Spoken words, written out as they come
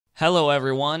Hello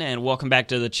everyone and welcome back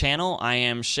to the channel. I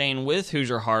am Shane with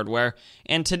Hoosier Hardware,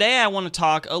 and today I want to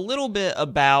talk a little bit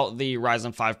about the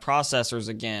Ryzen 5 processors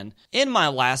again. In my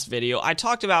last video, I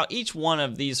talked about each one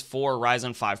of these four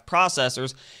Ryzen 5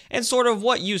 processors and sort of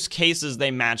what use cases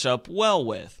they match up well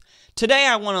with. Today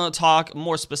I want to talk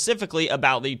more specifically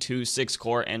about the two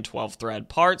 6-core and 12-thread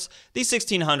parts, the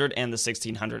 1600 and the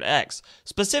 1600X.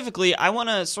 Specifically, I want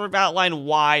to sort of outline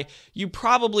why you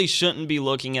probably shouldn't be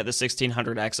looking at the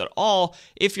 1600X at all.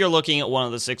 If you're looking at one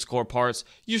of the 6-core parts,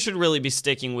 you should really be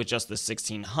sticking with just the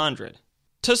 1600.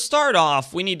 To start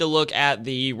off, we need to look at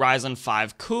the Ryzen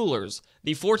 5 coolers.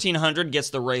 The 1400 gets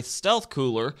the Wraith Stealth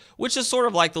cooler, which is sort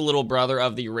of like the little brother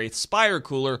of the Wraith Spire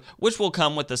cooler, which will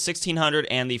come with the 1600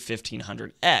 and the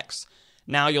 1500X.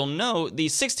 Now you'll note the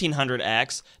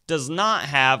 1600X does not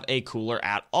have a cooler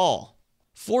at all.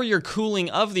 For your cooling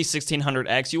of the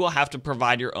 1600X, you will have to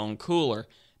provide your own cooler.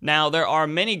 Now, there are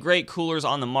many great coolers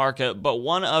on the market, but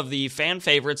one of the fan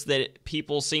favorites that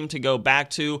people seem to go back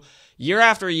to year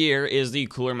after year is the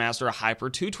Cooler Master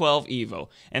Hyper 212 Evo,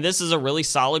 and this is a really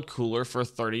solid cooler for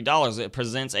 $30. It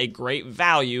presents a great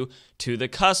value to the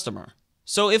customer.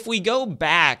 So if we go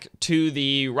back to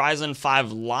the Ryzen 5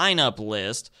 lineup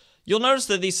list, you'll notice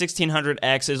that the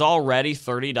 1600X is already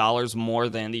 $30 more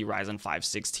than the Ryzen 5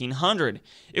 1600.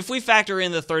 If we factor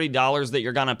in the $30 that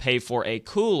you're going to pay for a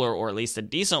cooler, or at least a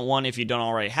decent one if you don't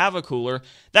already have a cooler,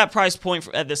 that price point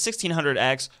at the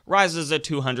 1600X rises to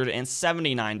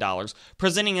 $279,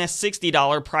 presenting a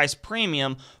 $60 price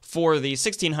premium for the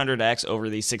 1600X over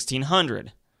the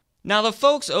 1600. Now, the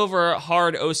folks over at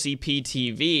HardOCP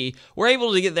TV were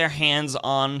able to get their hands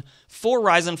on 4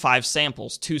 Ryzen 5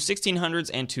 samples, 2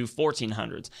 1600s and 2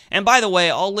 1400s. And by the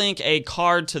way, I'll link a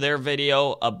card to their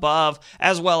video above,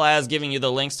 as well as giving you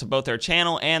the links to both their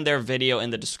channel and their video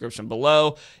in the description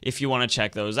below if you want to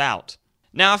check those out.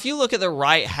 Now, if you look at the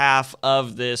right half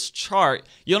of this chart,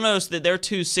 you'll notice that their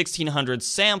two 1600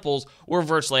 samples were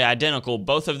virtually identical,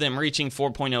 both of them reaching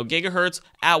 4.0 gigahertz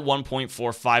at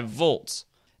 1.45 volts.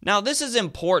 Now, this is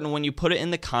important when you put it in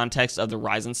the context of the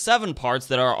Ryzen 7 parts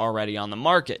that are already on the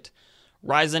market.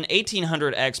 Ryzen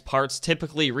 1800X parts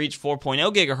typically reach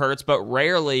 4.0 GHz, but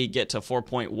rarely get to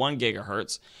 4.1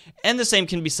 GHz, and the same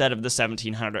can be said of the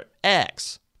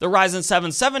 1700X. The Ryzen 7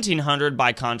 1700,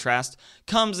 by contrast,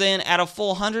 comes in at a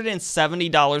full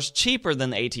 $170 cheaper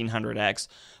than the 1800X,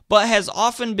 but has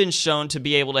often been shown to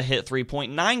be able to hit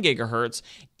 3.9 GHz,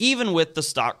 even with the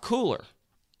stock cooler.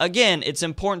 Again, it's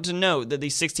important to note that the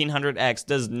 1600X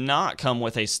does not come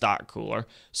with a stock cooler,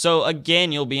 so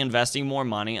again, you'll be investing more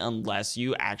money unless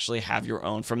you actually have your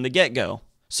own from the get-go.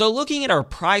 So looking at our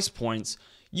price points,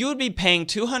 you would be paying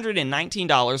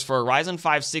 $219 for a Ryzen 5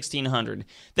 1600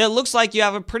 that looks like you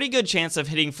have a pretty good chance of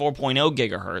hitting 4.0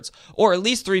 GHz, or at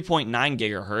least 3.9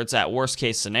 GHz at worst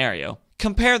case scenario.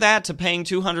 Compare that to paying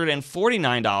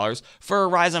 $249 for a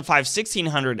Ryzen 5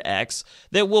 1600X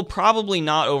that will probably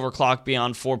not overclock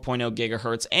beyond 4.0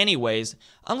 GHz anyways,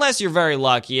 unless you're very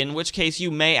lucky, in which case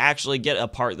you may actually get a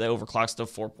part that overclocks to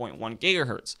 4.1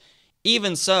 GHz.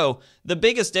 Even so, the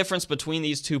biggest difference between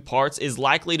these two parts is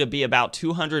likely to be about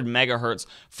 200 MHz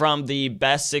from the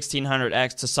best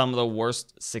 1600X to some of the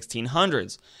worst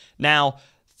 1600s. Now,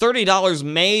 $30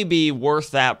 may be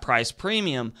worth that price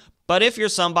premium, but if you're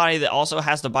somebody that also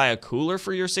has to buy a cooler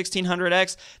for your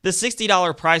 1600X, the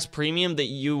 $60 price premium that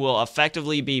you will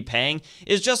effectively be paying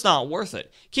is just not worth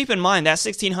it. Keep in mind that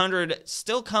 1600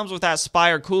 still comes with that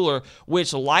Spire cooler,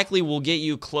 which likely will get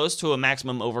you close to a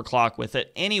maximum overclock with it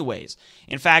anyways.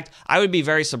 In fact, I would be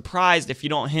very surprised if you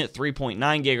don't hit 3.9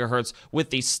 GHz with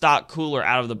the stock cooler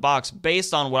out of the box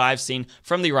based on what I've seen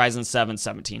from the Ryzen 7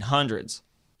 1700s.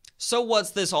 So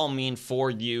what's this all mean for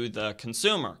you, the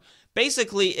consumer?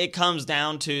 Basically, it comes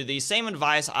down to the same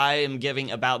advice I am giving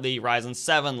about the Ryzen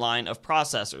 7 line of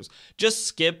processors. Just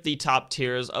skip the top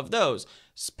tiers of those.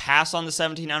 Pass on the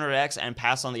 1700X and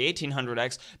pass on the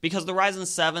 1800X because the Ryzen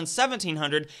 7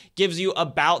 1700 gives you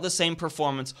about the same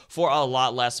performance for a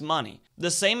lot less money. The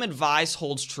same advice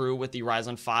holds true with the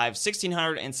Ryzen 5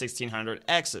 1600 and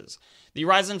 1600Xs. The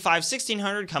Ryzen 5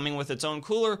 1600 coming with its own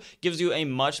cooler gives you a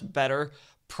much better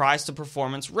price to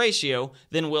performance ratio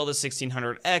than will the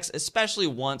 1600X, especially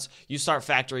once you start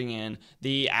factoring in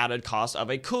the added cost of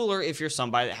a cooler if you're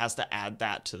somebody that has to add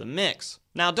that to the mix.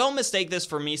 Now, don't mistake this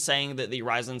for me saying that the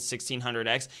Ryzen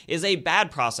 1600X is a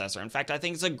bad processor. In fact, I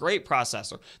think it's a great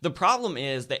processor. The problem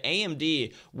is that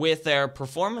AMD, with their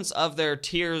performance of their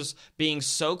tiers being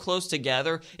so close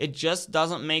together, it just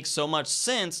doesn't make so much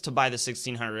sense to buy the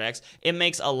 1600X. It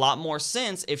makes a lot more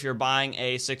sense if you're buying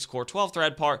a 6-core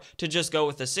 12-thread part to just go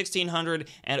with the 1600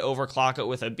 and overclock it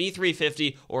with a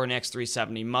B350 or an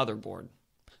X370 motherboard.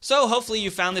 So hopefully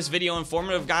you found this video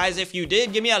informative, guys. If you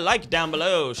did, give me a like down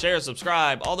below, share,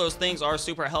 subscribe. All those things are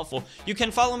super helpful. You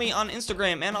can follow me on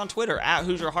Instagram and on Twitter at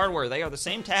Hoosier Hardware. They are the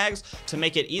same tags to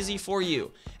make it easy for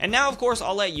you. And now, of course,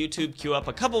 I'll let YouTube queue up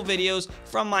a couple videos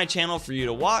from my channel for you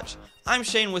to watch. I'm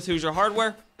Shane with Hoosier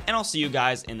Hardware, and I'll see you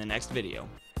guys in the next video.